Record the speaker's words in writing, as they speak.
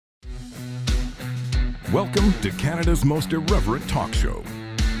Welcome to Canada's most irreverent talk show.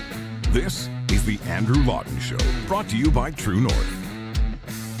 This is The Andrew Lawton Show, brought to you by True North.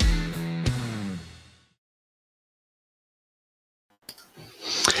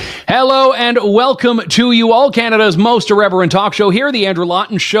 Hello and welcome to you all, Canada's most irreverent talk show here, The Andrew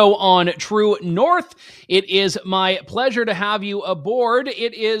Lawton Show on True North. It is my pleasure to have you aboard.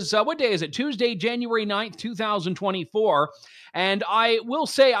 It is, what day is it? Tuesday, January 9th, 2024. And I will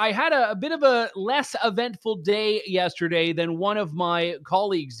say I had a bit of a less eventful day yesterday than one of my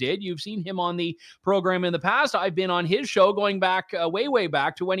colleagues did. You've seen him on the program in the past. I've been on his show going back, way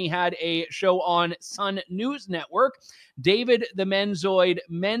back to when he had a show on Sun News Network. David the Menzoid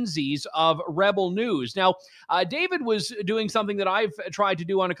Menzies of Rebel News. Now, David was doing something that I've tried to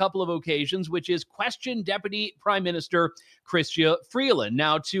do on a couple of occasions, which is question Deputy Prime Minister Chrystia Freeland.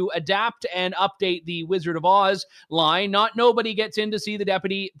 Now, to adapt and update the Wizard of Oz line, not nobody gets in to see the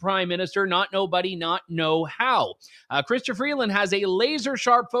Deputy Prime Minister, not nobody, not know how. Chrystia Freeland has a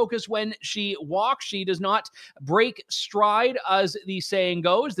laser-sharp focus when she walks. She does not break stride, as the saying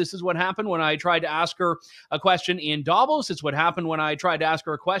goes. This is what happened when I tried to ask her a question in Davos. It's what happened when I tried to ask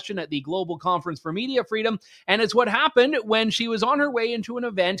her a question at the Global Conference for Media Freedom. And it's what happened when she was on her way into an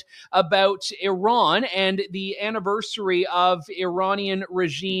event about Iran and the anniversary of Iranian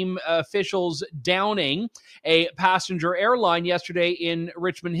regime officials downing a passenger airline yesterday in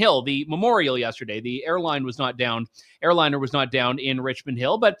Richmond Hill. The memorial yesterday. The airline was not downed. Airliner was not downed in Richmond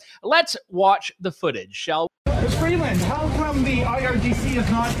Hill. But let's watch the footage, shall we? Ms. Freeland, how come the IRGC is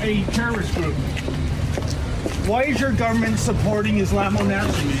not a terrorist group? Why is your government supporting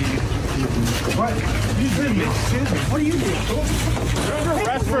Islamo-Nazis? What? Excuse me. What are you doing? You're under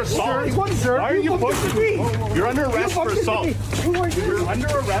arrest for assault. What, sir? Why are you pushing me? You're under arrest for assault. Who are you? You're under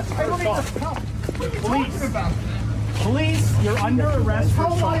arrest for assault. Police, you're under arrest for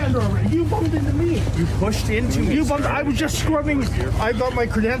assault. How am I under arrest? You bumped into me. You pushed into me. You bumped. I was just scrubbing. I got my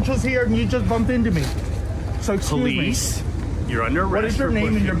credentials here, and you just bumped into me. So excuse Police, you're under arrest. What is your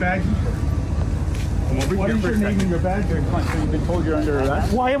name and your badge? What is your name and your badge? You've been told you're under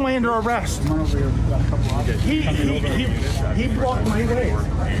arrest. Why am I under arrest? Come on over here. He blocked my way.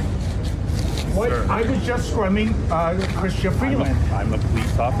 What? I was just scrumming Chrystia Freeland. I'm a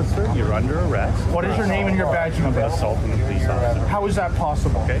police officer. You're under arrest. What is your name and your badge number? Assaulting a police officer. How is that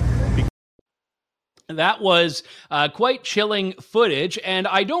possible? Okay. That was quite chilling footage, and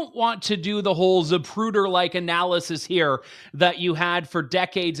I don't want to do the whole Zapruder-like analysis here that you had for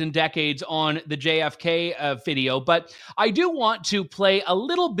decades and decades on the JFK video, but I do want to play a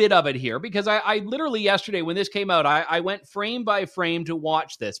little bit of it here, because I literally yesterday when this came out, I went frame by frame to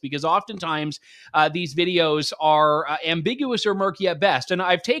watch this, because oftentimes these videos are ambiguous or murky at best, and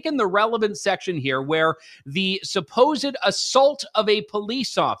I've taken the relevant section here where the supposed assault of a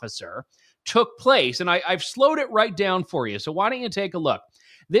police officer took place, and I've slowed it right down for you. So why don't you take a look?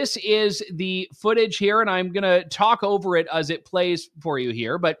 This is the footage here, and I'm going to talk over it as it plays for you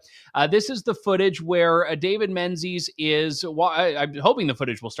here. But this is the footage where David Menzies is... I'm hoping the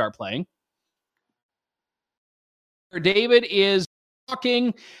footage will start playing. David is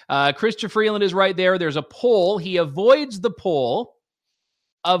walking. Chrystia Freeland is right there. There's a pole. He avoids the pole.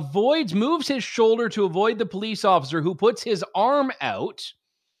 Moves his shoulder to avoid the police officer, who puts his arm out.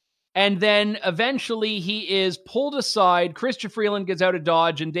 And then eventually he is pulled aside. Chrystia Freeland gets out of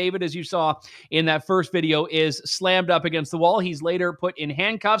Dodge, and David, as you saw in that first video, is slammed up against the wall. He's later put in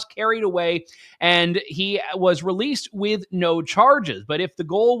handcuffs, carried away, and he was released with no charges. But if the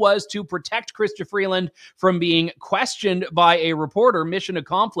goal was to protect Chrystia Freeland from being questioned by a reporter, mission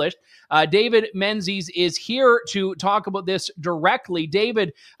accomplished. David Menzies is here to talk about this directly.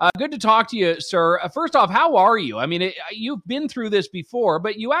 David, good to talk to you, sir. First off, how are you? I mean, you've been through this before,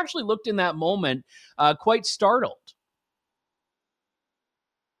 but you actually looked in that moment quite startled.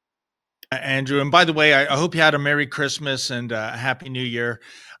 Andrew, and by the way, I hope you had a Merry Christmas and a Happy New Year.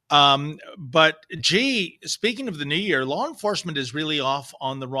 But gee, speaking of the new year, law enforcement is really off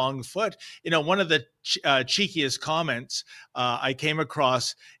on the wrong foot. You know, one of the cheekiest comments I came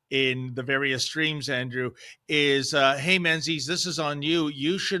across in the various streams, Andrew, is, hey, Menzies, this is on you.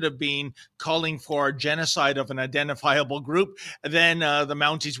 You should have been calling for genocide of an identifiable group. Then the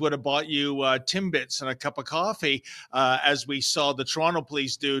Mounties would have bought you Timbits and a cup of coffee, as we saw the Toronto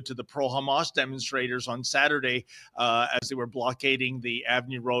police do to the pro-Hamas demonstrators on Saturday as they were blockading the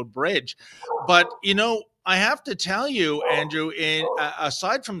Avenue Road Bridge. But, you know, I have to tell you, Andrew,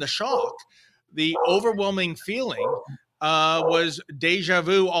 aside from the shock, the overwhelming feeling was deja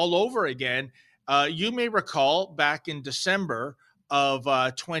vu all over again. You may recall back in December of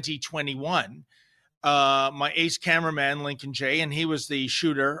 2021, my ace cameraman, Lincoln J, and he was the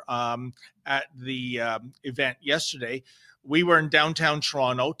shooter at the event yesterday. We were in downtown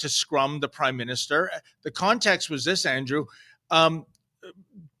Toronto to scrum the Prime Minister. The context was this, Andrew.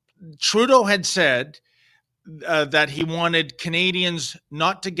 Trudeau had said that he wanted Canadians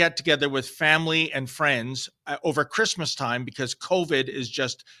not to get together with family and friends over Christmas time because COVID is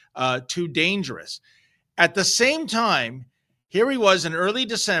just too dangerous. At the same time, here he was in early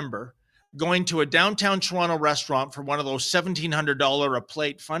December going to a downtown Toronto restaurant for one of those $1,700 a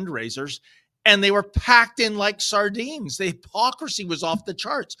plate fundraisers, and they were packed in like sardines. The hypocrisy was off the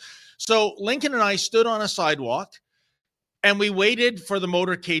charts. So Lincoln and I stood on a sidewalk, and we waited for the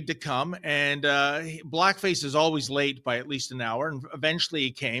motorcade to come, and Blackface is always late by at least an hour, and eventually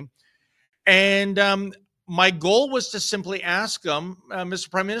he came. And my goal was to simply ask him, Mr.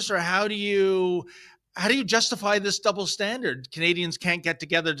 Prime Minister, how do you justify this double standard? Canadians can't get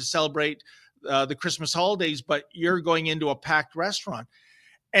together to celebrate the Christmas holidays, but you're going into a packed restaurant.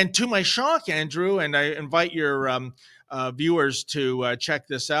 And to my shock, Andrew, and I invite your viewers to check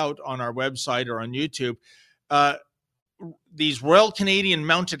this out on our website or on YouTube, these Royal Canadian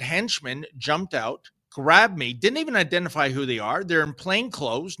Mounted Henchmen jumped out, grabbed me, didn't even identify who they are. They're in plain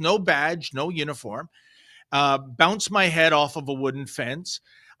clothes, no badge, no uniform, bounced my head off of a wooden fence.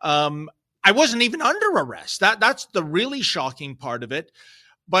 I wasn't even under arrest. That's the really shocking part of it.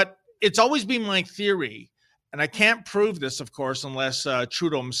 But it's always been my theory, and I can't prove this, of course, unless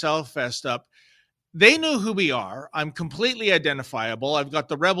Trudeau himself fessed up. They knew who we are. I'm completely identifiable. I've got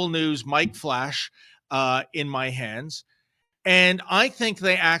the Rebel News mic flash in my hands. And I think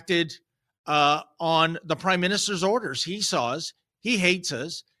they acted on the Prime Minister's orders. He saw us. He hates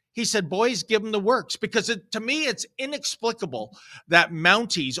us. He said, boys, give them the works. Because to me, it's inexplicable that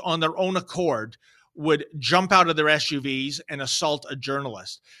Mounties on their own accord would jump out of their SUVs and assault a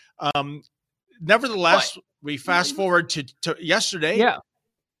journalist. Nevertheless, we fast forward to yesterday. Yeah.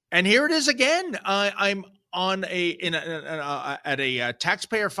 And here it is again. I'm on at a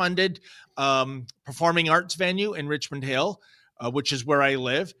taxpayer-funded performing arts venue in Richmond Hill, which is where I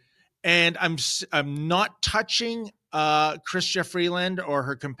live, and I'm not touching Chrystia Freeland or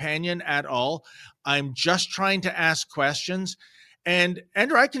her companion at all. I'm just trying to ask questions. And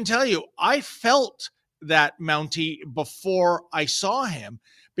Andrew, I can tell you, I felt that Mountie before I saw him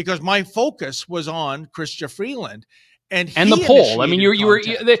because my focus was on Chrystia Freeland. And the poll. I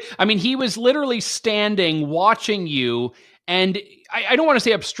mean, he was literally standing, watching you, and I don't want to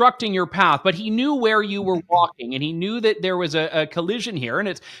say obstructing your path, but he knew where you were walking, and he knew that there was a collision here. And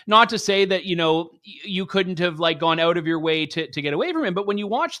it's not to say that, you couldn't have gone out of your way to get away from him. But when you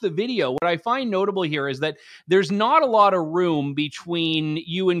watch the video, what I find notable here is that there's not a lot of room between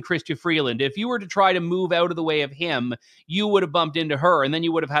you and Chrystia Freeland. If you were to try to move out of the way of him, you would have bumped into her, and then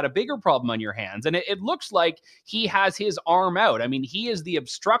you would have had a bigger problem on your hands. And it looks like he has his arm out. I mean, he is the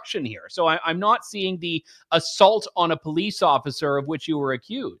obstruction here. So I'm not seeing the assault on a police officer of which you were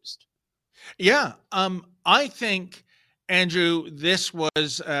accused. Yeah. I think, Andrew, this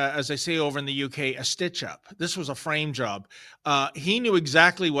was, as I say over in the UK, a stitch up. This was a frame job. He knew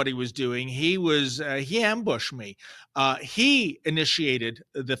exactly what he was doing. He ambushed me. He initiated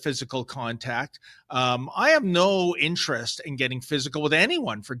the physical contact. I have no interest in getting physical with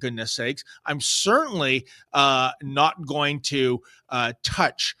anyone, for goodness sakes. I'm certainly not going to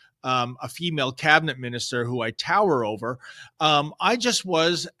touch a female cabinet minister who I tower over. I just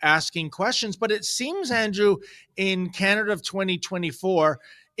was asking questions, but it seems, Andrew, in Canada of 2024,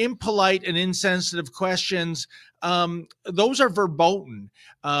 impolite and insensitive questions, those are verboten.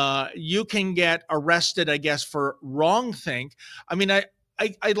 You can get arrested, I guess, for wrongthink. I mean, I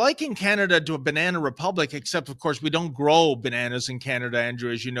liken Canada to a banana republic, except, of course, we don't grow bananas in Canada,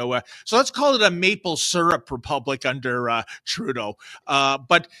 Andrew, as you know. So let's call it a maple syrup republic under Trudeau.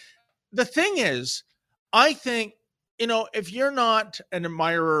 But the thing is, I think, if you're not an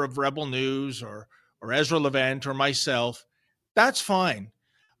admirer of Rebel News or Ezra Levant or myself, that's fine.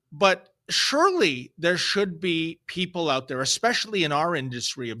 But surely there should be people out there, especially in our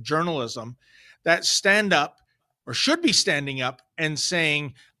industry of journalism, that stand up or should be standing up and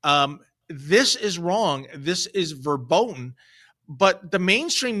saying, this is wrong, this is verboten. But the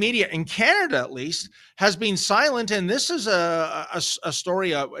mainstream media in Canada, at least, has been silent. And this is a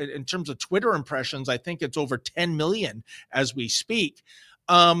story in terms of Twitter impressions. I think it's over 10 million as we speak.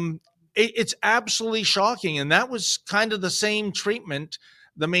 It's absolutely shocking. And that was kind of the same treatment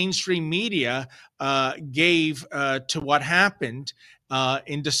the mainstream media gave to what happened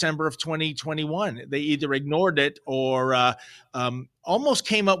in December of 2021. They either ignored it or almost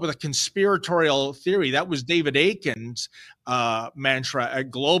came up with a conspiratorial theory. That was David Aiken's mantra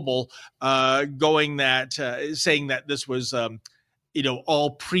at Global, saying that this was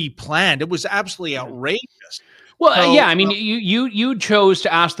all pre-planned. It was absolutely outrageous. Well, So, yeah, I mean, you chose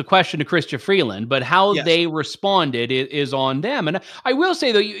to ask the question to Chrystia Freeland, but how yes. they responded is on them. And I will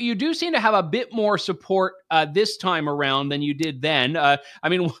say, though, you do seem to have a bit more support this time around than you did then. I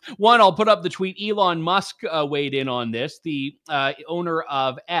mean, one, I'll put up the tweet. Elon Musk weighed in on this, the owner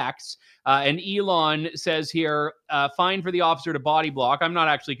of X. And Elon says here, fine for the officer to body block. I'm not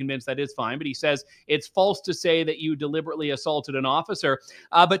actually convinced that is fine, but he says it's false to say that you deliberately assaulted an officer.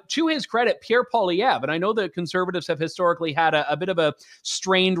 But to his credit, Pierre Poilievre, and I know the conservatives have historically had a bit of a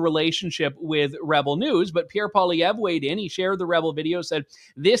strained relationship with Rebel News, but Pierre Poilievre weighed in. He shared the Rebel video, said,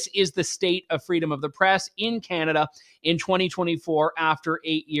 this is the state of freedom of the press in Canada in 2024 after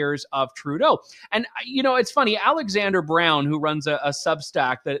 8 years of Trudeau. And, it's funny, Alexander Brown, who runs a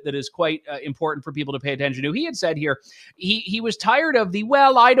Substack that is quite important for people to pay attention to, he had said here, he was tired of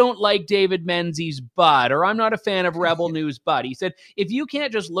I don't like David Menzies, but, or I'm not a fan of Rebel News, but. He said, if you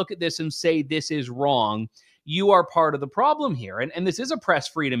can't just look at this and say this is wrong, you are part of the problem here. And this is a press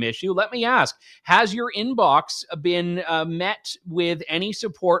freedom issue. Let me ask, has your inbox been met with any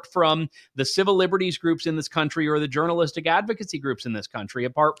support from the civil liberties groups in this country or the journalistic advocacy groups in this country,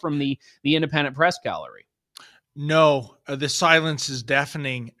 apart from the Independent Press Gallery? No, the silence is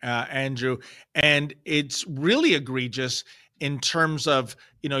deafening, Andrew, and it's really egregious in terms of,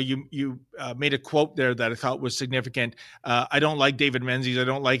 you made a quote there that I thought was significant. I don't like David Menzies. I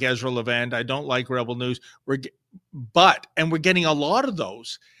don't like Ezra Levant. I don't like Rebel News. We're getting a lot of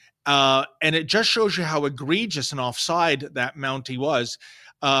those. And it just shows you how egregious and offside that Mountie was.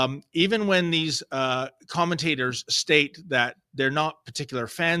 Even when these commentators state that they're not particular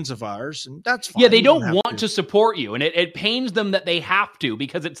fans of ours, and that's fine. Yeah, they don't want to support you, and it pains them that they have to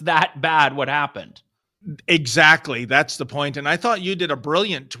because it's that bad what happened. Exactly. That's the point. And I thought you did a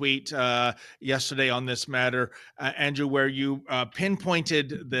brilliant tweet yesterday on this matter, Andrew, where you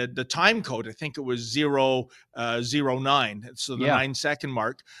pinpointed the time code. I think it was 009. So the 9-second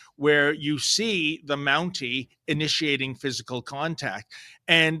mark, where you see the Mountie initiating physical contact.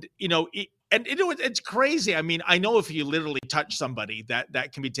 And, it's crazy. I mean, I know if you literally touch somebody,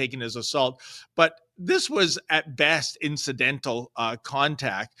 that can be taken as assault, but this was at best incidental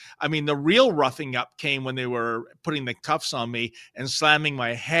contact. I mean, the real roughing up came when they were putting the cuffs on me and slamming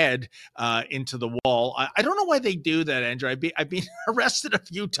my head into the wall. I don't know why they do that, Andrew. I've been arrested a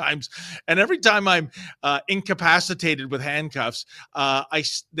few times, and every time I'm incapacitated with handcuffs,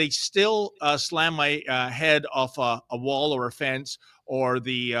 they still slam my head off a wall or a fence, or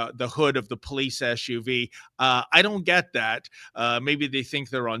the hood of the police SUV. I don't get that. Maybe they think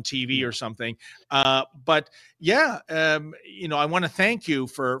they're on TV or something. But yeah, I want to thank you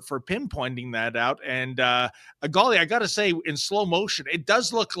for pinpointing that out. And golly, I got to say, in slow motion, it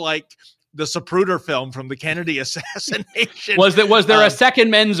does look like the Zapruder film from the Kennedy assassination. Was there a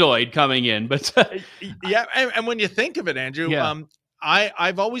second Menzoid coming in? But yeah, and when you think of it, Andrew,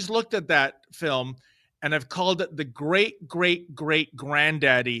 I've always looked at that film, and I've called it the great, great, great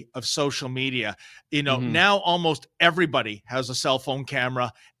granddaddy of social media. Now almost everybody has a cell phone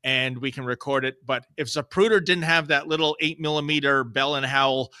camera and we can record it. But if Zapruder didn't have that little 8mm Bell and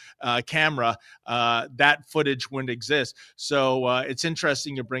Howell camera, that footage wouldn't exist. So it's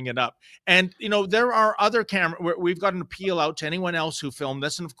interesting to bring it up. And, there are other cameras. We've got an appeal out to anyone else who filmed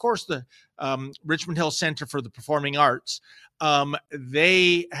this. And of course, the Richmond Hill Center for the Performing Arts,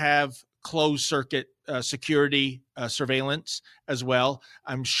 they have closed circuit security surveillance as well.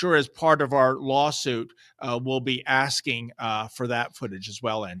 I'm sure as part of our lawsuit, we'll be asking for that footage as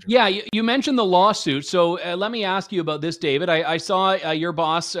well, Andrew. Yeah, you mentioned the lawsuit. So let me ask you about this, David. I saw your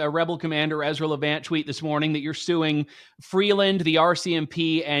boss, Rebel Commander Ezra Levant, tweet this morning that you're suing Freeland, the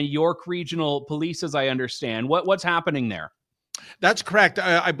RCMP, and York Regional Police, as I understand. What's happening there? That's correct.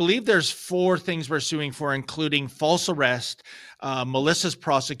 I believe there's 4 things we're suing for, including false arrest, malicious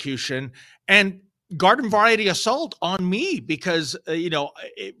prosecution, and garden variety assault on me because,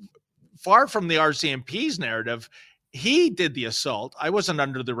 far from the RCMP's narrative, he did the assault. I wasn't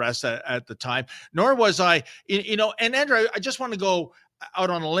under the arrest at the time, nor was I, and Andrew, I just want to go out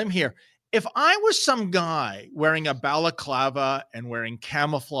on a limb here. If I was some guy wearing a balaclava and wearing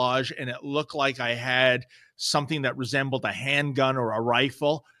camouflage and it looked like I had something that resembled a handgun or a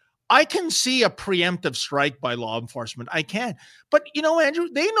rifle, I can see a preemptive strike by law enforcement. I can. But, Andrew,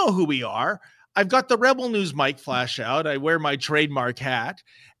 they know who we are. I've got the Rebel News mic flash out. I wear my trademark hat.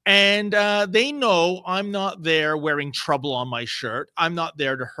 And they know I'm not there wearing trouble on my shirt. I'm not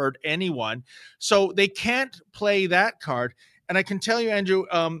there to hurt anyone. So they can't play that card. And I can tell you, Andrew,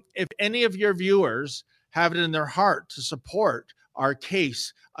 if any of your viewers have it in their heart to support our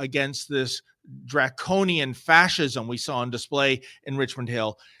case against this draconian fascism we saw on display in Richmond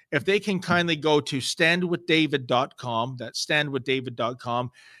Hill, if they can kindly go to standwithdavid.com, that's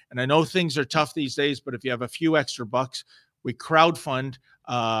standwithdavid.com. And I know things are tough these days, but if you have a few extra bucks, we crowdfund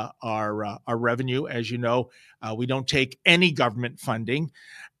our revenue. As you know, we don't take any government funding.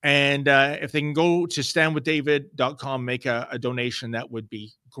 And if they can go to standwithdavid.com, make a donation, that would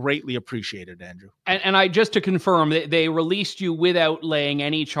be greatly appreciated, Andrew. And I just to confirm, they released you without laying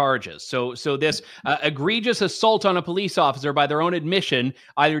any charges. So this egregious assault on a police officer, by their own admission,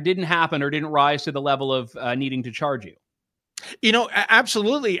 either didn't happen or didn't rise to the level of needing to charge you. You know,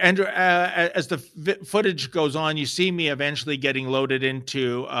 absolutely, Andrew. As the footage goes on, you see me eventually getting loaded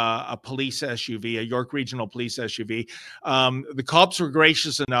into a police SUV, a York Regional Police SUV. The cops were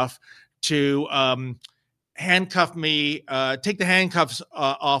gracious enough to handcuff me, take the handcuffs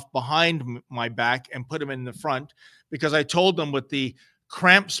off behind my back and put them in the front, because I told them with the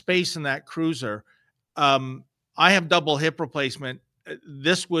cramped space in that cruiser, I have double hip replacement.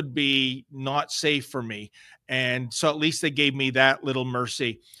 This would be not safe for me. And so at least they gave me that little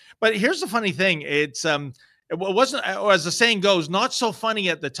mercy. But here's the funny thing. It wasn't, as the saying goes, not so funny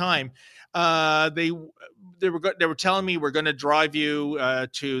at the time. They were telling me, we're going to drive you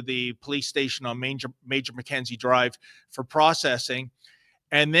to the police station on Major Mackenzie Drive for processing.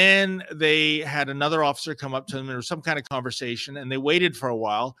 And then they had another officer come up to them. There was some kind of conversation, and they waited for a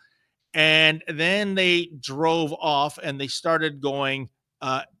while. And then they drove off and they started going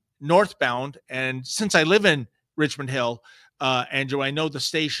northbound. And since I live in Richmond Hill, Andrew, I know the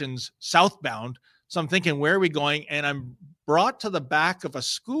station's southbound. So I'm thinking, where are we going? And I'm brought to the back of a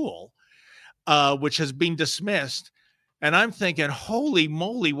school, which has been dismissed. And I'm thinking, holy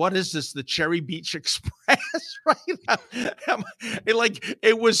moly, what is this? The Cherry Beach Express, right?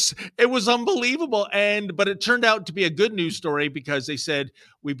 It was unbelievable. But it turned out to be a good news story, because they said,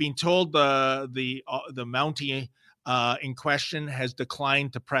 we've been told the Mountie in question has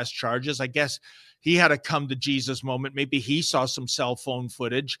declined to press charges. I guess he had a come to Jesus moment. Maybe he saw some cell phone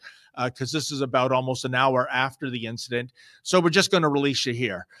footage, because this is about almost an hour after the incident. So we're just going to release you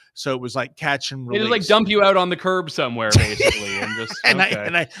here. So it was like catch and release. It was like dump you out on the curb somewhere, basically, and just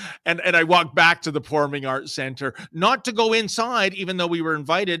and I walked back to the Performing Arts Center, not to go inside, even though we were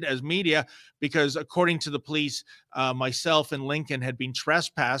invited as media, because according to the police, myself and Lincoln had been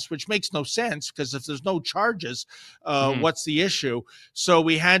trespassed, which makes no sense, because if there's no charges, what's the issue? So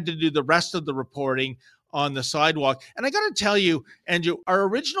we had to do the rest of the reporting on the sidewalk. And I got to tell you, Andrew, our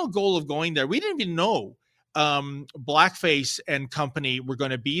original goal of going there, we didn't even know Blackface and company were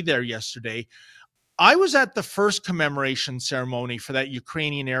going to be there yesterday. I was at the first commemoration ceremony for that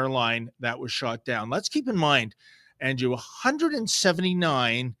Ukrainian airline that was shot down. Let's keep in mind, Andrew,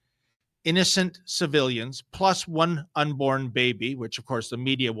 179 innocent civilians plus one unborn baby, which of course the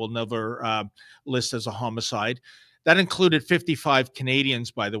media will never list as a homicide. That included 55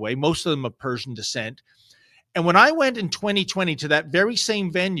 Canadians, by the way, most of them of Persian descent. And when I went in 2020 to that very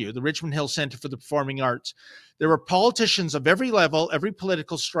same venue, the Richmond Hill Center for the Performing Arts, there were politicians of every level, every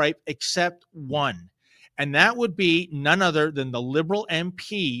political stripe, except one. And that would be none other than the Liberal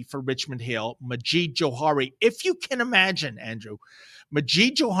MP for Richmond Hill, Majid Johari. If you can imagine, Andrew,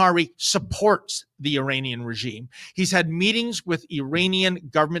 Majid Johari supports the Iranian regime. He's had meetings with Iranian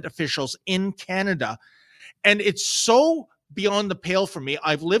government officials in Canada. And it's so beyond the pale for me.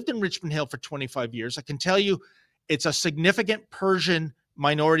 I've lived in Richmond Hill for 25 years. I can tell you it's a significant Persian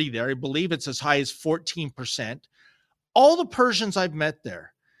minority there. I believe it's as high as 14%. All the Persians I've met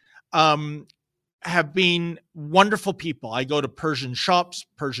there have been wonderful people. I go to Persian shops,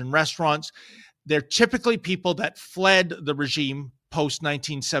 Persian restaurants. They're typically people that fled the regime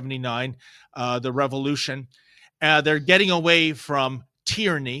post-1979, the revolution. They're getting away from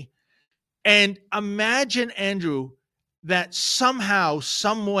tyranny. And imagine, Andrew, that somehow,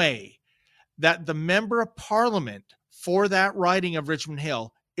 some way, that the member of parliament for that riding of Richmond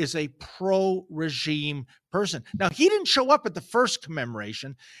Hill is a pro-regime person. Now, he didn't show up at the first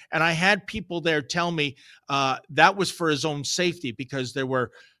commemoration, and I had people there tell me that was for his own safety, because there were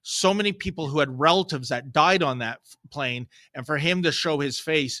so many people who had relatives that died on that plane, and for him to show his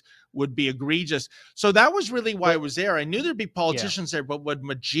face would be egregious. So that was really why I was there. I knew there'd be politicians there, but would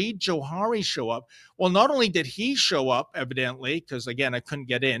Majid Johari show up? Well, not only did he show up, evidently, because again, I couldn't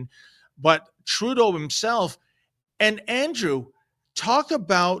get in, but Trudeau himself. And Andrew, talk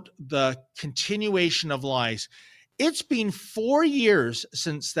about the continuation of lies. It's been 4 years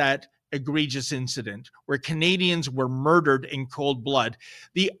since that egregious incident where Canadians were murdered in cold blood.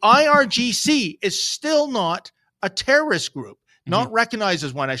 The IRGC is still not a terrorist group, not recognized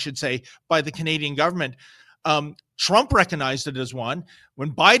as one, I should say, by the Canadian government. Trump recognized it as one.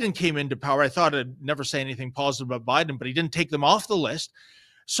 When Biden came into power, I thought I'd never say anything positive about Biden, but he didn't take them off the list.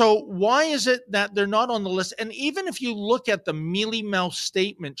 So why is it that they're not on the list? And even if you look at the mealy-mouthed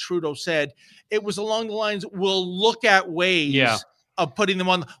statement Trudeau said, it was along the lines, we'll look at ways of putting them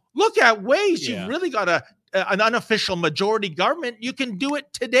on. Look at ways. You've really got an unofficial majority government. You can do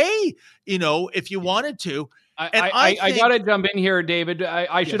it today, if you wanted to. I got to jump in here, David.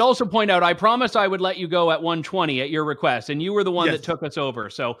 I should also point out, I promised I would let you go at 1:20 at your request, and you were the one that took us over.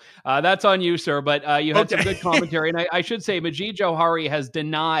 So that's on you, sir. But you had some good commentary. And I should say, Majid Jauhari has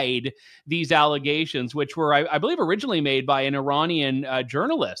denied these allegations, which were, I believe, originally made by an Iranian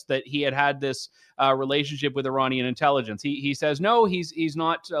journalist, that he had this relationship with Iranian intelligence. He says, no, he's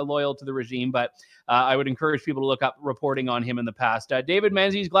not loyal to the regime, but I would encourage people to look up reporting on him in the past. David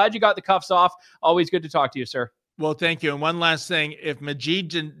Menzies, glad you got the cuffs off. Always good to talk to you, sir. Well, thank you. And one last thing, if Majid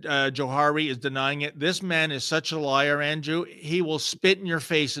Jauhari is denying it, this man is such a liar, Andrew. He will spit in your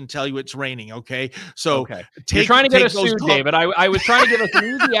face and tell you it's raining, okay? So you're trying to get us sued, David. I was trying to give us an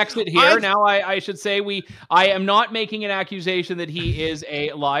easy exit here. Now I should say I am not making an accusation that he is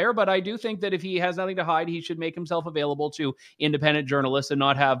a liar, but I do think that if he has nothing to hide, he should make himself available to independent journalists and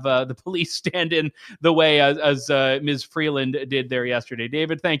not have the police stand in the way as Ms. Freeland did there yesterday.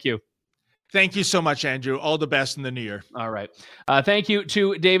 David, thank you. Thank you so much, Andrew. All the best in the new year. All right. Thank you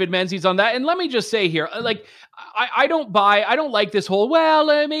to David Menzies on that. And let me just say here, I don't like this whole,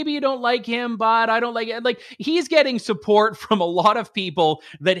 maybe you don't like him, but I don't like it. Like, he's getting support from a lot of people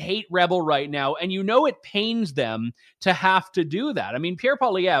that hate Rebel right now. And it pains them to have to do that. I mean, Pierre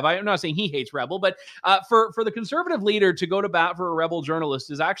Poilievre, I'm not saying he hates Rebel, but for the conservative leader to go to bat for a Rebel journalist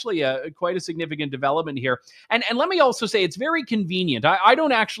is actually quite a significant development here. And let me also say, it's very convenient. I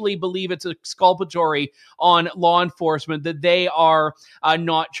don't actually believe it's exculpatory on law enforcement that they are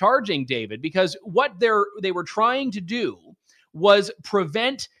not charging David, because what they were trying to do was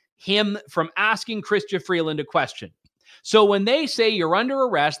prevent him from asking Chrystia Freeland a question. So when they say you're under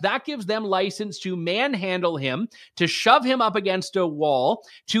arrest, that gives them license to manhandle him, to shove him up against a wall,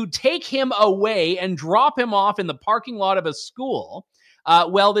 to take him away and drop him off in the parking lot of a school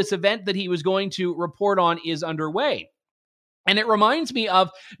while this event that he was going to report on is underway. And it reminds me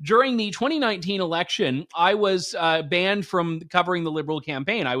of during the 2019 election, I was banned from covering the Liberal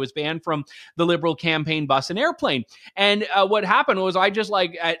campaign. I was banned from the Liberal campaign bus and airplane. And what happened was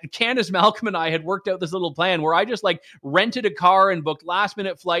Candace Malcolm and I had worked out this little plan where I just rented a car and booked last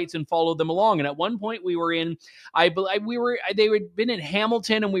minute flights and followed them along. And at one point we were in, they had been in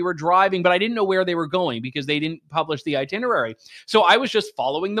Hamilton and we were driving, but I didn't know where they were going because they didn't publish the itinerary. So I was just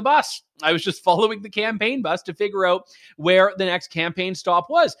following the bus. I was just following the campaign bus to figure out where the next campaign stop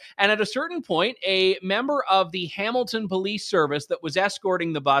was. And at a certain point, a member of the Hamilton Police Service that was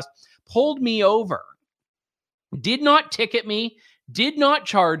escorting the bus pulled me over, did not ticket me, did not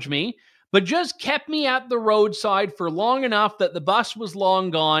charge me, but just kept me at the roadside for long enough that the bus was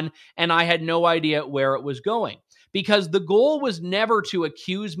long gone and I had no idea where it was going. Because the goal was never to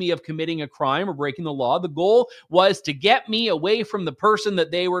accuse me of committing a crime or breaking the law. The goal was to get me away from the person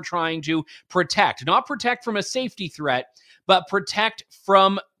that they were trying to protect. Not protect from a safety threat, but protect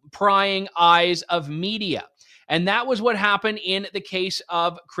from prying eyes of media. And that was what happened in the case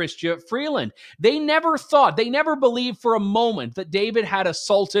of Chrystia Freeland. They never believed for a moment that David had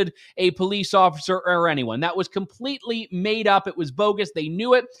assaulted a police officer or anyone. That was completely made up. It was bogus. They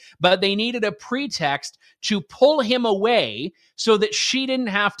knew it, but they needed a pretext to pull him away so that she didn't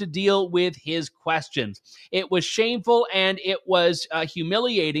have to deal with his questions. It was shameful and it was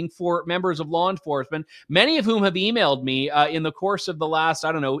humiliating for members of law enforcement, many of whom have emailed me in the course of the last,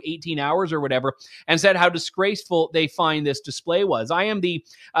 18 hours or whatever, and said how disgraceful they find this display was. I am the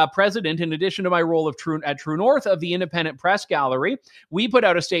president, in addition to my role at True North, of the Independent Press Gallery. We put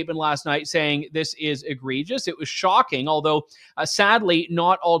out a statement last night saying this is egregious. It was shocking, although sadly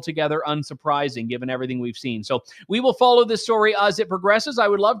not altogether unsurprising given everything we've seen. So we will follow this story as it progresses. I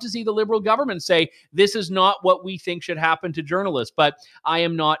would love to see the Liberal government say this is not what we think should happen to journalists, but I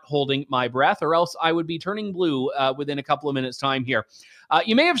am not holding my breath, or else I would be turning blue within a couple of minutes' time here.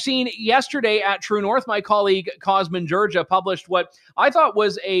 You may have seen yesterday at True North, my colleague Cosmin Georgia published what I thought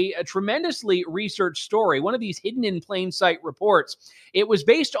was a tremendously researched story, one of these hidden in plain sight reports. It was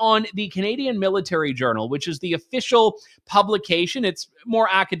based on the Canadian Military Journal, which is the official publication. It's more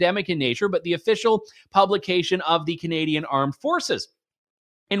academic in nature, but the official publication of the Canadian Armed Forces.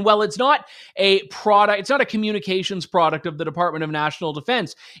 And while it's not a product, it's not a communications product of the Department of National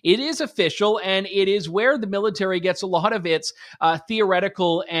Defense, it is official, and it is where the military gets a lot of its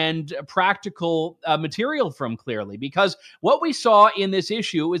theoretical and practical material from, clearly. Because what we saw in this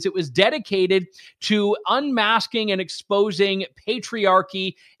issue is it was dedicated to unmasking and exposing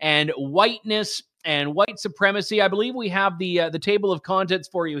patriarchy and whiteness and white supremacy. I believe we have the table of contents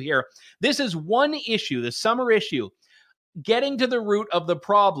for you here. This is one issue, the summer issue, getting to the root of the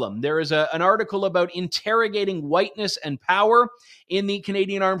problem. There is an article about interrogating whiteness and power in the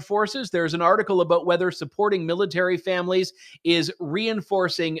Canadian Armed Forces. There's an article about whether supporting military families is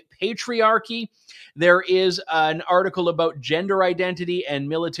reinforcing patriarchy. There is an article about gender identity and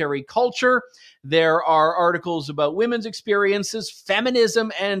military culture. There are articles about women's experiences,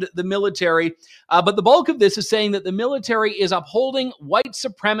 feminism, and the military. But the bulk of this is saying that the military is upholding white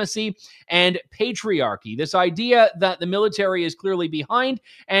supremacy and patriarchy. This idea that the military is clearly behind,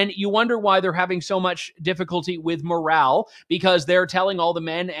 and you wonder why they're having so much difficulty with morale, because they're telling all the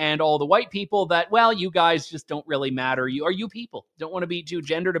men and all the white people that, well, you guys just don't really matter. You people don't want to be too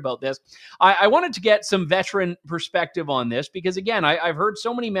gendered about this. I wanted to get some veteran perspective on this because, again, I've heard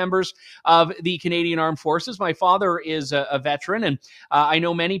so many members of the Canadian Armed Forces. My father is a veteran, and I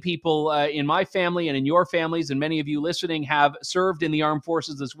know many people in my family and in your families, and many of you listening have served in the armed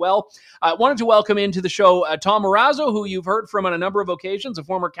forces as well. I wanted to welcome into the show Tom Marazzo, who you've heard from on a number of occasions, a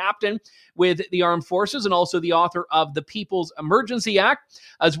former captain with the armed forces and also the author of the People's Emergency Act,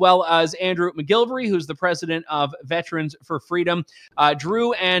 as well as Andrew McGilvery, who's the president of Veterans for Freedom.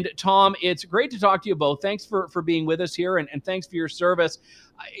 Drew and Tom, it's great to talk to you both. Thanks for being with us here, and thanks for your service.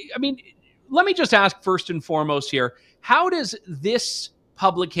 I mean, let me just ask first and foremost here, how does this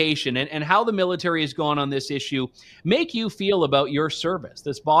publication and how the military has gone on this issue make you feel about your service,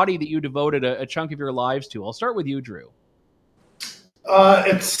 this body that you devoted a chunk of your lives to? I'll start with you, Drew.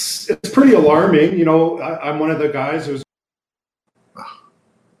 It's pretty alarming. You know, I'm one of the guys who's,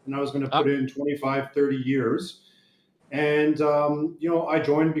 and I was going to put in 25, 30 years. And, you know, I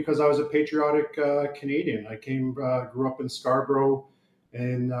joined because I was a patriotic Canadian. I grew up in Scarborough,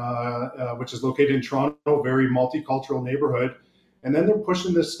 which is located in Toronto, very multicultural neighborhood. And then they're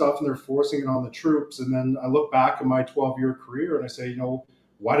pushing this stuff and they're forcing it on the troops. And then I look back at my 12-year career and I say, you know,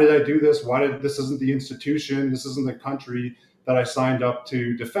 why did I do this? This isn't the institution, this isn't the country that I signed up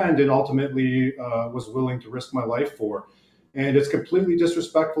to defend and ultimately was willing to risk my life for. And it's completely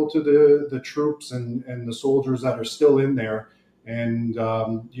disrespectful to the troops and the soldiers that are still in there. And,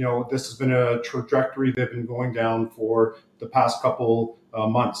 you know, this has been a trajectory they've been going down for the past couple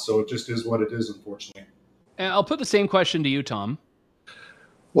months. So it just is what it is, unfortunately. And I'll put the same question to you, Tom.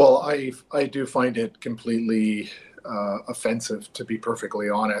 Well, I do find it completely offensive, to be perfectly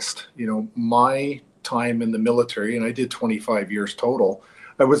honest. You know, my time in the military, and I did 25 years total,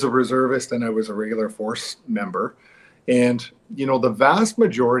 I was a reservist and I was a regular force member. And, you know, the vast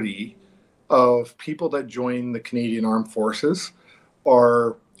majority of people that join the Canadian Armed Forces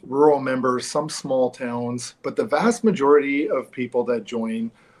are rural members, some small towns, but the vast majority of people that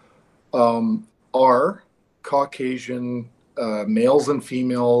join are Caucasian males and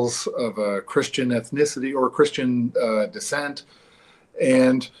females of a Christian ethnicity or Christian descent.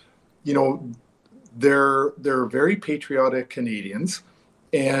 And, you know, they're very patriotic Canadians.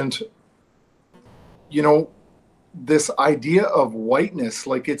 And, you know, this idea of whiteness,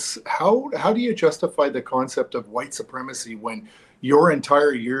 like it's how do you justify the concept of white supremacy when your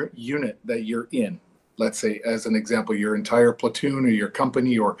entire unit that you're in, let's say as an example, your entire platoon or your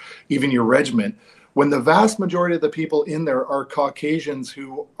company or even your regiment, when the vast majority of the people in there are Caucasians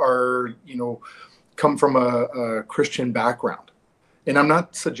who are, you know, come from a Christian background. And I'm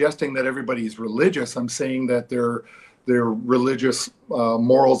not suggesting that everybody's religious. I'm saying that their religious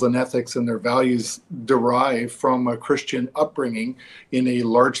morals and ethics and their values derive from a Christian upbringing in a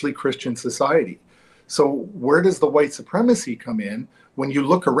largely Christian society. So where does the white supremacy come in when you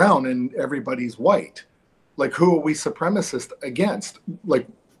look around and everybody's white? Like, who are we supremacist against? Like,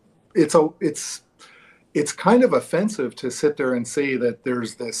 it's kind of offensive to sit there and say that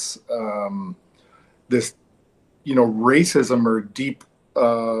there's this you know, racism or deep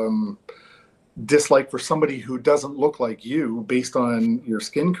dislike for somebody who doesn't look like you based on your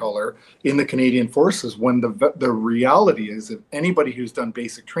skin color in the Canadian Forces, when the reality is, if anybody who's done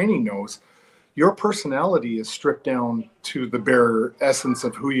basic training knows, your personality is stripped down to the bare essence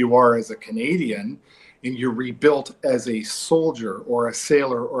of who you are as a Canadian, and you're rebuilt as a soldier or a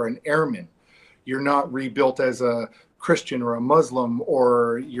sailor or an airman. You're not rebuilt as a Christian or a Muslim,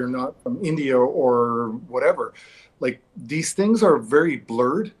 or you're not from India or whatever. Like, these things are very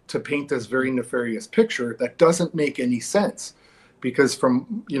blurred to paint this very nefarious picture that doesn't make any sense. Because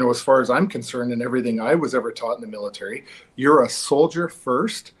from, as far as I'm concerned and everything I was ever taught in the military, you're a soldier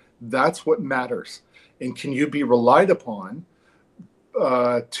first. That's what matters. And can you be relied upon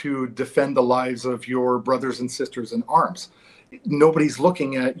to defend the lives of your brothers and sisters in arms? Nobody's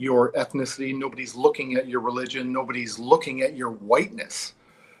looking at your ethnicity. Nobody's looking at your religion. Nobody's looking at your whiteness.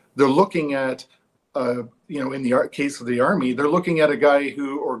 They're looking at, in the case of the Army, they're looking at a guy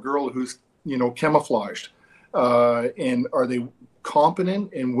or girl who's, camouflaged. And are they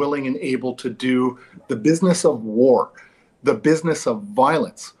competent and willing and able to do the business of war, the business of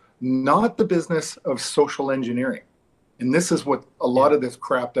violence, not the business of social engineering? And this is what a lot of this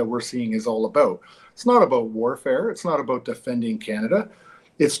crap that we're seeing is all about. It's not about warfare. It's not about defending Canada.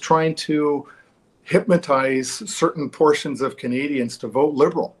 It's trying to hypnotize certain portions of Canadians to vote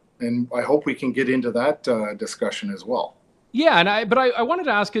Liberal. And I hope we can get into that discussion as well. Yeah, but I wanted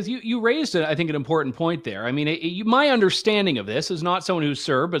to ask, because you raised, I think, an important point there. I mean, my understanding of this is not someone who's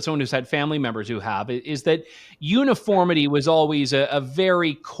served, but someone who's had family members who have, is that uniformity was always a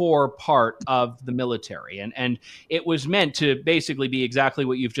very core part of the military. And it was meant to basically be exactly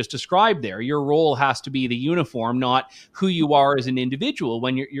what you've just described there. Your role has to be the uniform, not who you are as an individual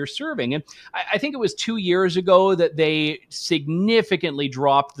when you're serving. And I think it was 2 years ago that they significantly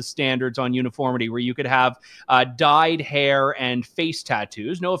dropped the standards on uniformity, where you could have dyed hair and face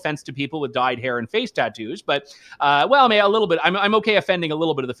tattoos. No offense to people with dyed hair and face tattoos, but a little bit. I'm okay offending a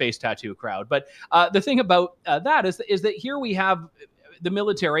little bit of the face tattoo crowd. But the thing about that is that here we have the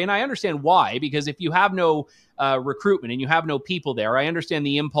military, and I understand why, because if you have no recruitment and you have no people there, I understand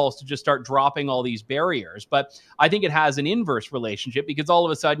the impulse to just start dropping all these barriers. But I think it has an inverse relationship, because all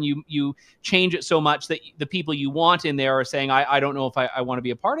of a sudden you change it so much that the people you want in there are saying, I don't know if I want to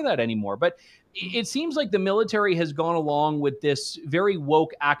be a part of that anymore. But it seems like the military has gone along with this very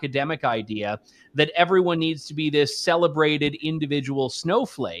woke academic idea that everyone needs to be this celebrated individual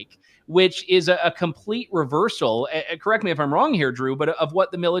snowflake, which is a complete reversal. Correct me if I'm wrong here, Drew, but of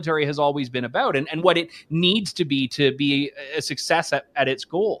what the military has always been about and what it needs to be a success at its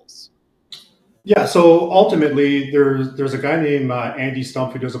goals. Yeah, so ultimately, there's a guy named Andy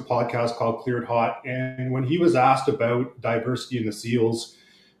Stump who does a podcast called Cleared Hot, and when he was asked about diversity in the SEALs,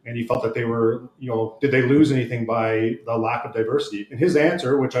 and he felt that they were, did they lose anything by the lack of diversity? And his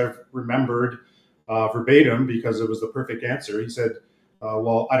answer, which I've remembered verbatim because it was the perfect answer, he said,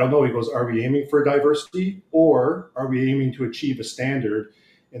 well, I don't know. He goes, are we aiming for diversity, or are we aiming to achieve a standard?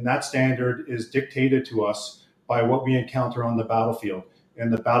 And that standard is dictated to us by what we encounter on the battlefield.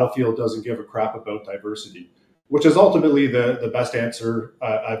 And the battlefield doesn't give a crap about diversity, which is ultimately the best answer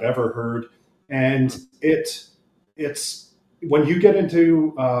I've ever heard. And it's when you get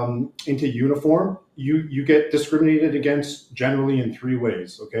into uniform, you get discriminated against generally in three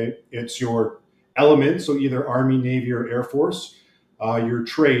ways. Okay, it's your element, so either Army, Navy, or Air Force, your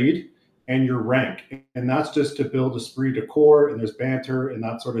trade, and your rank, and that's just to build esprit de corps. And there's banter and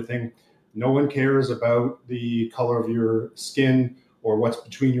that sort of thing. No one cares about the color of your skin or what's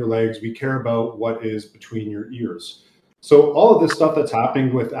between your legs. We care about what is between your ears. So all of this stuff that's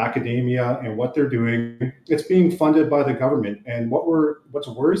happening with academia and what they're doing, it's being funded by the government. And what's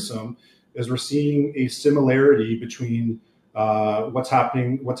worrisome is we're seeing a similarity between what's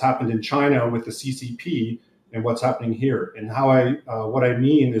happened in China with the CCP and what's happening here. And what I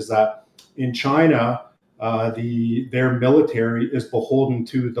mean is that in China, their military is beholden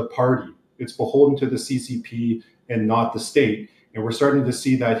to the party. It's beholden to the CCP and not the state. And we're starting to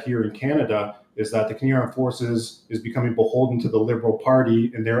see that here in Canada, is that the Canadian Armed Forces is becoming beholden to the Liberal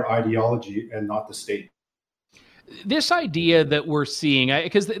Party and their ideology and not the state. This idea that we're seeing,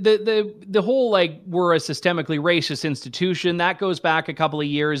 because the whole, we're a systemically racist institution, that goes back a couple of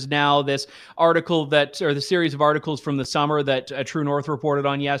years now. This article or the series of articles from the summer that True North reported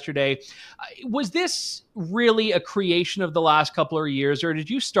on yesterday, was this really a creation of the last couple of years, or did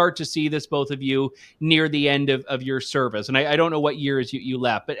you start to see this, both of you, near the end of your service? And I don't know what years you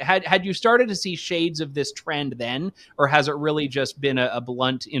left, but had you started to see shades of this trend then, or has it really just been a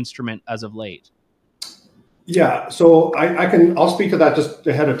blunt instrument as of late? Yeah, so I'll speak to that just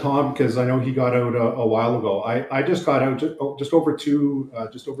ahead of Tom, because I know he got out a while ago. I just got out just over 2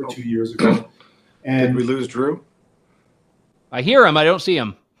 years ago. And did we lose Drew? I hear him. I don't see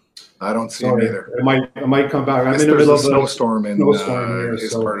him. I don't see him Sorry, either. it might come back. I'm Yes, in the there's middle a of snowstorm in here,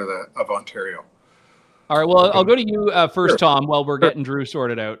 his so part of Ontario. All right. Well, I'll go to you first, Sure. Tom, while we're getting Drew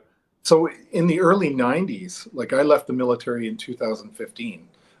sorted out. So in the early 90s, like I left the military in 2015,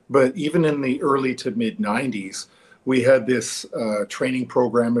 but even in the early to mid 90s, we had this training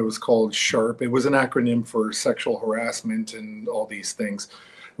program. It was called SHARP. It was an acronym for sexual harassment and all these things.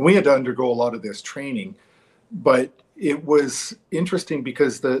 And we had to undergo a lot of this training, but it was interesting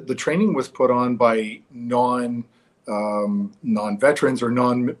because the training was put on by non-veterans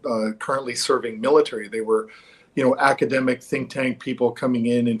or currently serving military. They were, academic think tank people coming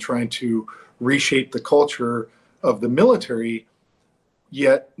in and trying to reshape the culture of the military.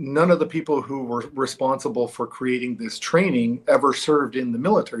 Yet none of the people who were responsible for creating this training ever served in the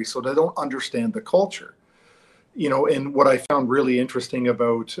military, so they don't understand the culture. And what I found really interesting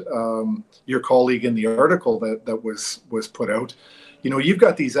about your colleague in the article that was put out, you've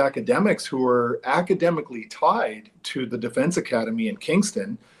got these academics who are academically tied to the Defense Academy in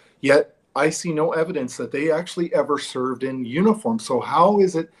Kingston, yet I see no evidence that they actually ever served in uniform. So how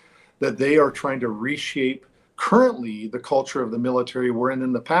is it that they are trying to reshape currently the culture of the military, wherein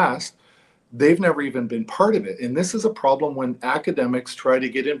in the past, they've never even been part of it? And this is a problem when academics try to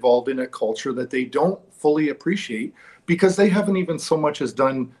get involved in a culture that they don't fully appreciate because they haven't even so much as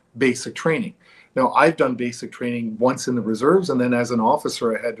done basic training. Now, I've done basic training once in the reserves, and then as an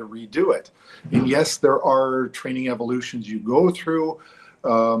officer, I had to redo it. And yes, there are training evolutions you go through.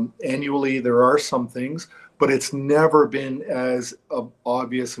 Annually, there are some things, but it's never been as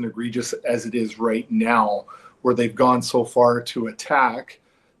obvious and egregious as it is right now, where they've gone so far to attack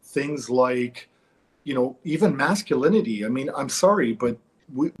things like, even masculinity. I mean, I'm sorry, but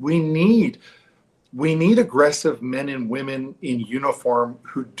we need aggressive men and women in uniform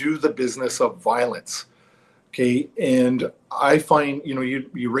who do the business of violence. Okay. And I find,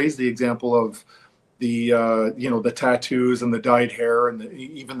 you raised the example of the, the tattoos and the dyed hair and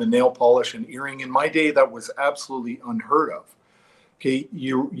even the nail polish and earring. In my day, that was absolutely unheard of. Okay.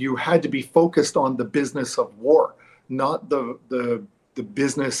 You had to be focused on the business of war, not the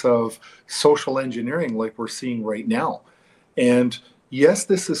business of social engineering like we're seeing right now. And yes,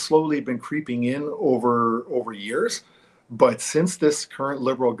 this has slowly been creeping in over years, but since this current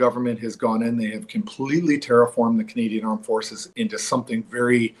Liberal government has gone in, they have completely terraformed the Canadian Armed Forces into something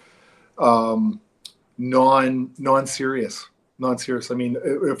very non-serious. I mean,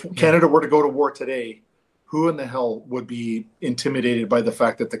 if Canada were to go to war today, who in the hell would be intimidated by the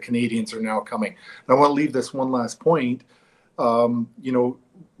fact that the Canadians are now coming? And I want to leave this one last point.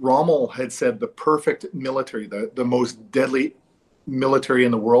 Rommel had said the perfect military, the most deadly military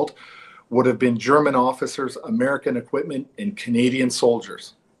in the world, would have been German officers, American equipment, and Canadian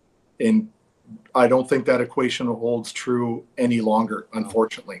soldiers. And I don't think that equation holds true any longer,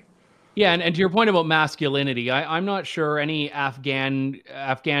 unfortunately. Yeah, and to your point about masculinity, I'm not sure any Afghan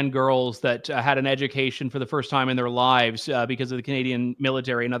girls that had an education for the first time in their lives because of the Canadian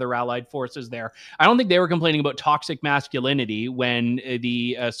military and other allied forces there. I don't think they were complaining about toxic masculinity when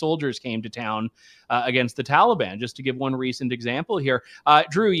the soldiers came to town against the Taliban, just to give one recent example here.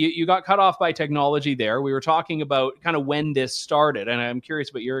 Drew, you got cut off by technology there. We were talking about kind of when this started, and I'm curious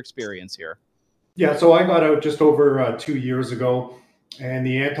about your experience here. Yeah, so I got out just over 2 years ago. And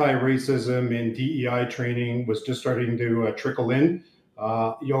the anti-racism and DEI training was just starting to trickle in.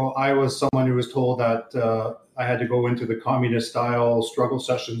 I was someone who was told that I had to go into the communist-style struggle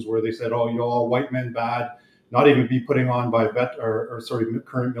sessions where they said, "Oh, all white men bad," not even be putting on by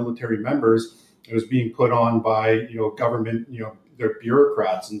current military members. It was being put on by government, their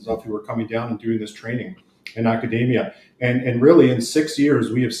bureaucrats and stuff who were coming down and doing this training in academia. And really, in 6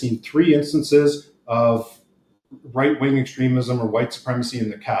 years, we have seen 3 instances of right-wing extremism or white supremacy in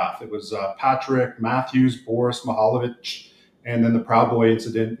the CAF. It was Patrick, Matthews, Boris, Mihaljevic, and then the Proud Boy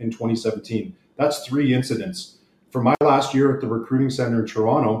incident in 2017. That's 3 incidents. For my last year at the recruiting center in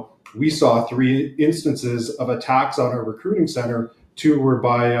Toronto, we saw 3 instances of attacks on our recruiting center. 2 were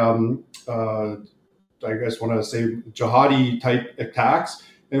by, jihadi type attacks,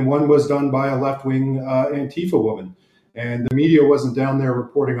 and 1 was done by a left-wing Antifa woman. And the media wasn't down there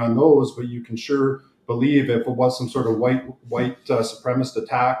reporting on those, but you can sure believe if it was some sort of white supremacist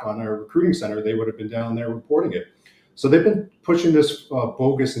attack on our recruiting center, they would have been down there reporting it. So they've been pushing this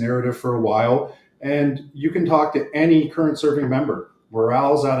bogus narrative for a while, and you can talk to any current serving member.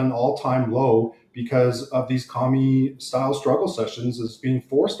 Morale's at an all-time low because of these commie-style struggle sessions that's being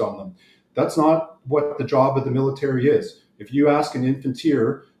forced on them. That's not what the job of the military is. If you ask an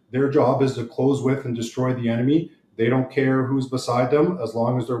infantier, their job is to close with and destroy the enemy. They don't care who's beside them as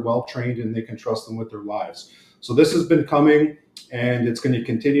long as they're well trained and they can trust them with their lives. So this has been coming and it's going to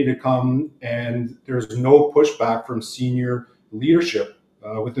continue to come. And there's no pushback from senior leadership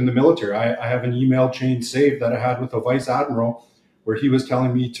within the military. I have an email chain saved that I had with a vice admiral where he was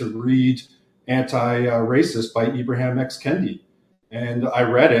telling me to read Anti-Racist by Ibrahim X. Kendi. And I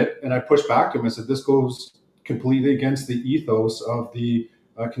read it and I pushed back to him. I said, this goes completely against the ethos of the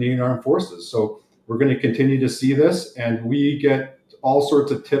Canadian Armed Forces. So we're going to continue to see this, and we get all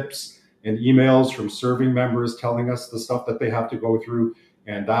sorts of tips and emails from serving members telling us the stuff that they have to go through.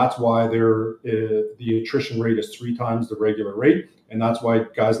 And that's why the attrition rate is 3 times the regular rate. And that's why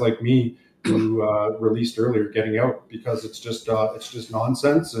guys like me who released earlier getting out, because it's just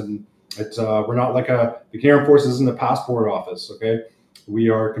nonsense. And it's we're not like the Canadian Armed Forces isn't a passport office. Okay, we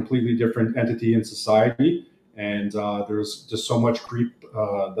are a completely different entity in society, and there's just so much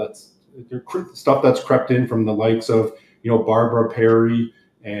stuff that's crept in from the likes of Barbara Perry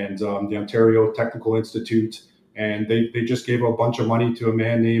and the Ontario Technical Institute, and they just gave a bunch of money to a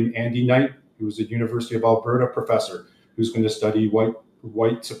man named Andy Knight, who was a University of Alberta professor who's going to study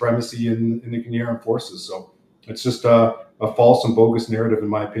white supremacy in the Canadian Armed Forces. So it's just a false and bogus narrative, in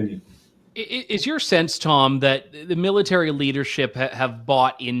my opinion. Is your sense, Tom, that the military leadership have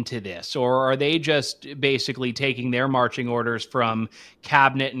bought into this, or are they just basically taking their marching orders from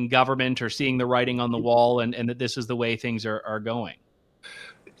cabinet and government, or seeing the writing on the wall and that this is the way things are going?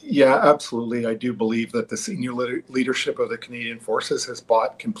 Yeah, absolutely. I do believe that the senior leadership of the Canadian Forces has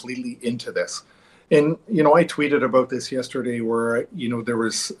bought completely into this. And, I tweeted about this yesterday where, there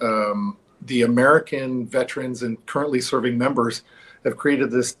was the American veterans and currently serving members have created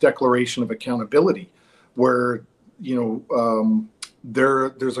this declaration of accountability where,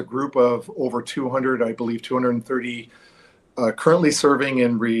 there's a group of over 200, I believe 230 currently serving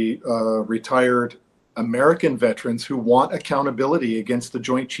and retired American veterans who want accountability against the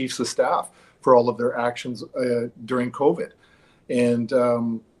Joint Chiefs of Staff for all of their actions during COVID.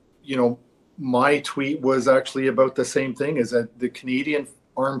 And, my tweet was actually about the same thing, is that the Canadian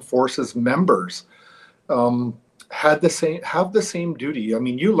Armed Forces members have the same duty. I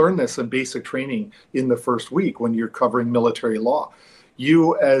mean, you learn this in basic training in the first week when you're covering military law.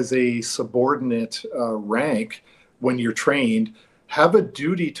 You, as a subordinate rank, when you're trained, have a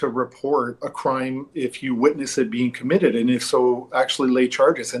duty to report a crime if you witness it being committed, and if so, actually lay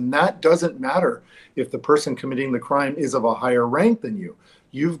charges. And that doesn't matter if the person committing the crime is of a higher rank than you.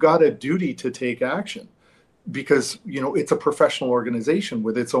 You've got a duty to take action because, it's a professional organization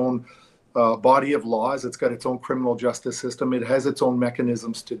with its own body of laws. It's got its own criminal justice system. It has its own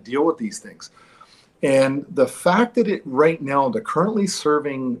mechanisms to deal with these things. And the fact that right now, the currently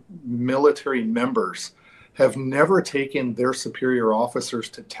serving military members have never taken their superior officers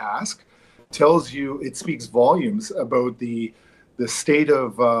to task tells you, it speaks volumes about the state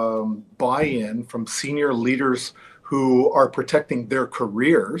of buy-in from senior leaders who are protecting their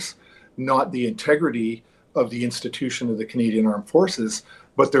careers, not the integrity of the institution of the Canadian Armed Forces,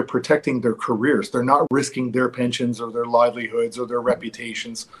 but they're protecting their careers. They're not risking their pensions or their livelihoods or their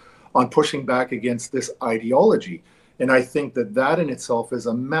reputations on pushing back against this ideology. And I think that in itself is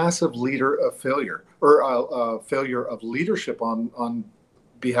a massive failure of leadership on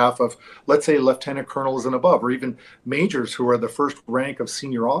behalf of, let's say, lieutenant colonels and above, or even majors who are the first rank of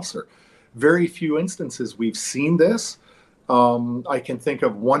senior officer. Very few instances we've seen this. I can think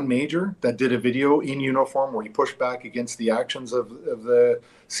of one major that did a video in uniform where he pushed back against the actions of the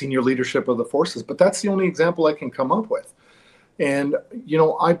senior leadership of the forces, but that's the only example I can come up with. And,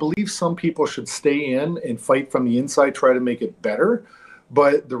 I believe some people should stay in and fight from the inside, try to make it better.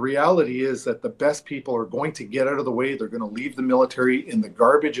 But the reality is that the best people are going to get out of the way. They're going to leave the military, and the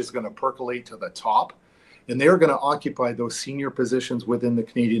garbage is going to percolate to the top. And they're going to occupy those senior positions within the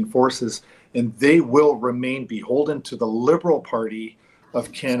Canadian Forces, and they will remain beholden to the Liberal Party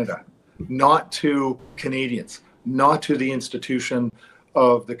of Canada, not to Canadians, not to the institution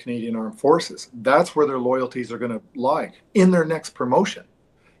of the Canadian Armed Forces. That's where their loyalties are going to lie in their next promotion.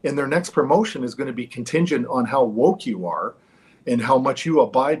 And their next promotion is going to be contingent on how woke you are and how much you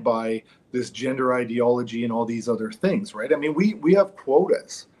abide by this gender ideology and all these other things, right? I mean, we have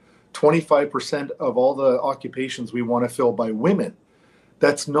quotas. 25% of all the occupations we want to fill by women.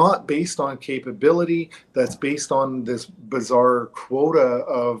 That's not based on capability. That's based on this bizarre quota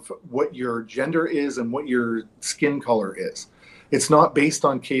of what your gender is and what your skin color is. It's not based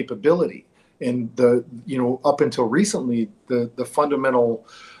on capability. And up until recently, the fundamental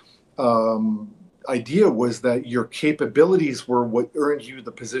idea was that your capabilities were what earned you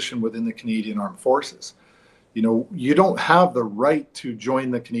the position within the Canadian Armed Forces. You don't have the right to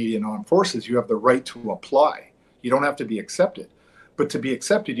join the Canadian Armed Forces. You have the right to apply. You don't have to be accepted. but to be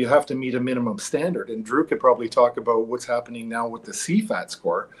accepted, you have to meet a minimum standard. And Drew could probably talk about what's happening now with the CFAT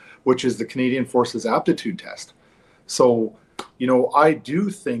score, which is the Canadian Forces Aptitude Test. So, I do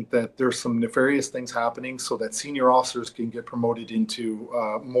think that there's some nefarious things happening so that senior officers can get promoted into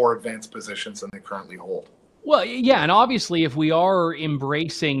more advanced positions than they currently hold. Well, yeah, and obviously if we are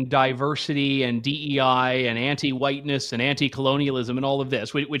embracing diversity and DEI and anti-whiteness and anti-colonialism and all of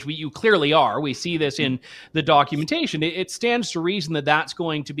this, which you clearly are, we see this in the documentation, it stands to reason that that's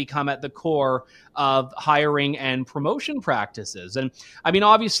going to become at the core of hiring and promotion practices. And I mean,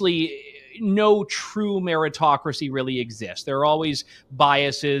 obviously, no true meritocracy really exists. There are always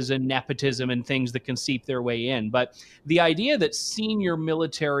biases and nepotism and things that can seep their way in. But the idea that senior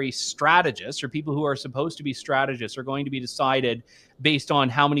military strategists or people who are supposed to be strategists are going to be decided based on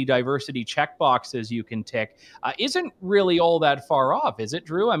how many diversity checkboxes you can tick isn't really all that far off, is it,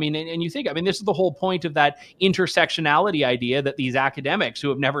 Drew? I mean, and you think, I mean, this is the whole point of that intersectionality idea that these academics who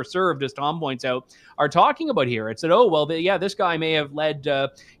have never served, as Tom points out, are talking about here. It's that, oh, well, this guy may have led,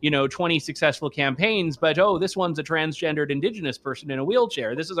 20 successful campaigns, but, oh, this one's a transgendered Indigenous person in a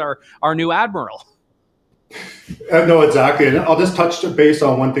wheelchair. This is our new admiral. No, exactly. And I'll just touch base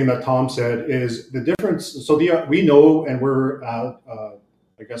on one thing that Tom said is the difference. So we know, and we're,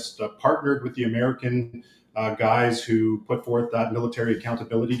 partnered with the American guys who put forth that military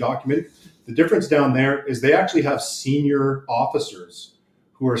accountability document. The difference down there is they actually have senior officers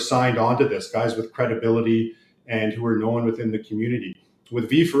who are signed on to this, guys with credibility and who are known within the community. With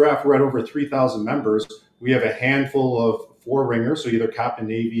V4F, we're at over 3,000 members. We have a handful of four-ringers, so either captain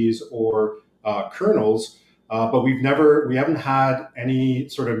navies or colonels, but we haven't had any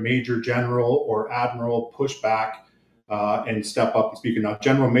sort of major general or admiral pushback and step up and speak. Now,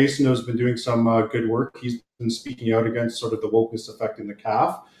 General Mason has been doing some good work. He's been speaking out against sort of the wokeness effect in the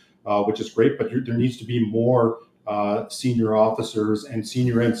CAF, which is great, but there needs to be more senior officers and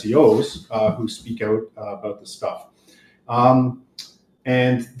senior NCOs who speak out about this stuff.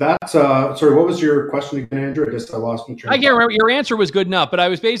 And that's, sorry, what was your question again, Andrew? I lost my train. I can't remember. Your answer was good enough, but I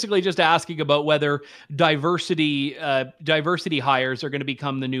was basically just asking about whether diversity hires are going to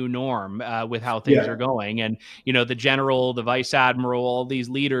become the new norm with how things are going. And, the general, the vice admiral, all these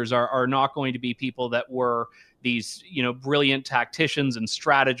leaders are not going to be people that were these, brilliant tacticians and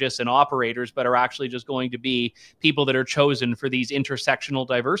strategists and operators, but are actually just going to be people that are chosen for these intersectional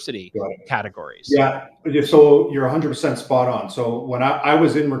diversity categories. Yeah. So you're 100% spot on. So when I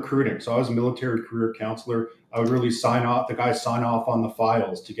was in recruiting, so I was a military career counselor, I would really sign off on the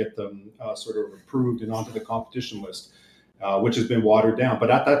files to get them sort of approved and onto the competition list, which has been watered down.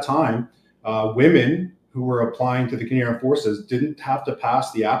 But at that time, women who were applying to the Canadian Armed Forces didn't have to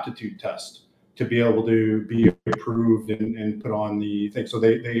pass the aptitude test to be able to be approved and put on the thing. So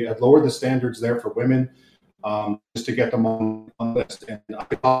they had lowered the standards there for women just to get them on the list. And I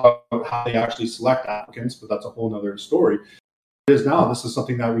talk about how they actually select applicants, but that's a whole nother story. It is now, this is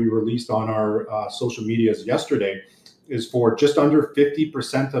something that we released on our social medias yesterday, is for just under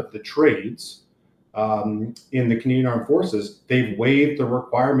 50% of the trades in the Canadian Armed Forces, they've waived the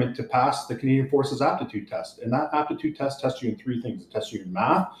requirement to pass the Canadian Forces aptitude test. And that aptitude test tests you in three things. It tests you in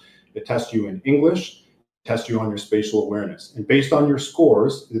math, it tests you in English, it tests you on your spatial awareness. And based on your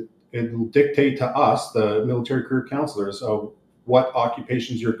scores, it will dictate to us, the military career counselors, what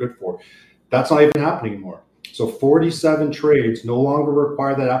occupations you're good for. That's not even happening anymore. So 47 trades no longer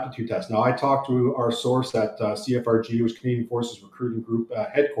require that aptitude test. Now, I talked to our source at CFRG, which Canadian Forces Recruiting Group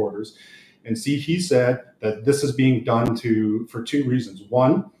headquarters, and he said that this is being done for two reasons.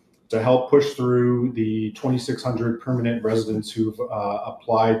 One, to help push through the 2,600 permanent residents who've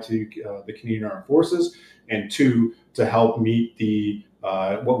applied to the Canadian Armed Forces, and two, to help meet the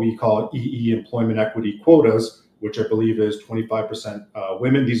what we call EE employment equity quotas, which I believe is 25%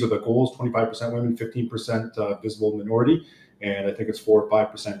 women. These are the goals: 25% women, 15% visible minority, and I think it's 4 or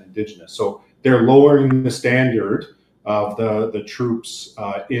 5% Indigenous. So they're lowering the standard of the troops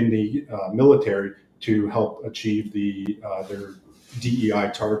in the military to help achieve their DEI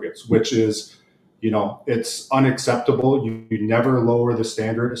targets, which is, it's unacceptable. You never lower the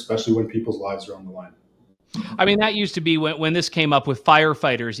standard, especially when people's lives are on the line. I mean, that used to be when this came up with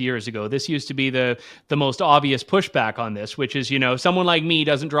firefighters years ago. This used to be the most obvious pushback on this, which is, someone like me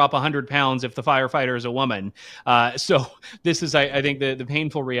doesn't drop 100 pounds if the firefighter is a woman. So this is, I think, the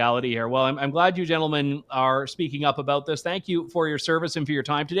painful reality here. Well, I'm glad you gentlemen are speaking up about this. Thank you for your service and for your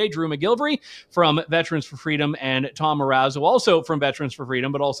time today. Drew McGilvery from Veterans for Freedom and Tom Marazzo, also from Veterans for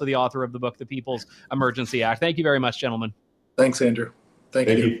Freedom, but also the author of the book, The People's Emergency Act. Thank you very much, gentlemen. Thanks, Andrew. Thank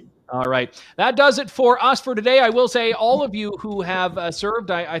you. All right. That does it for us for today. I will say, all of you who have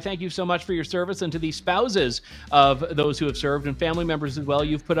served, I thank you so much for your service, and to the spouses of those who have served and family members as well.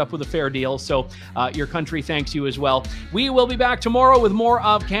 You've put up with a fair deal, so your country thanks you as well. We will be back tomorrow with more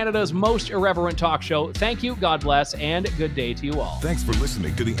of Canada's most irreverent talk show. Thank you, God bless, and good day to you all. Thanks for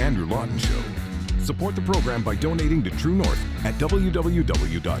listening to The Andrew Lawton Show. Support the program by donating to True North at www.tnc.news.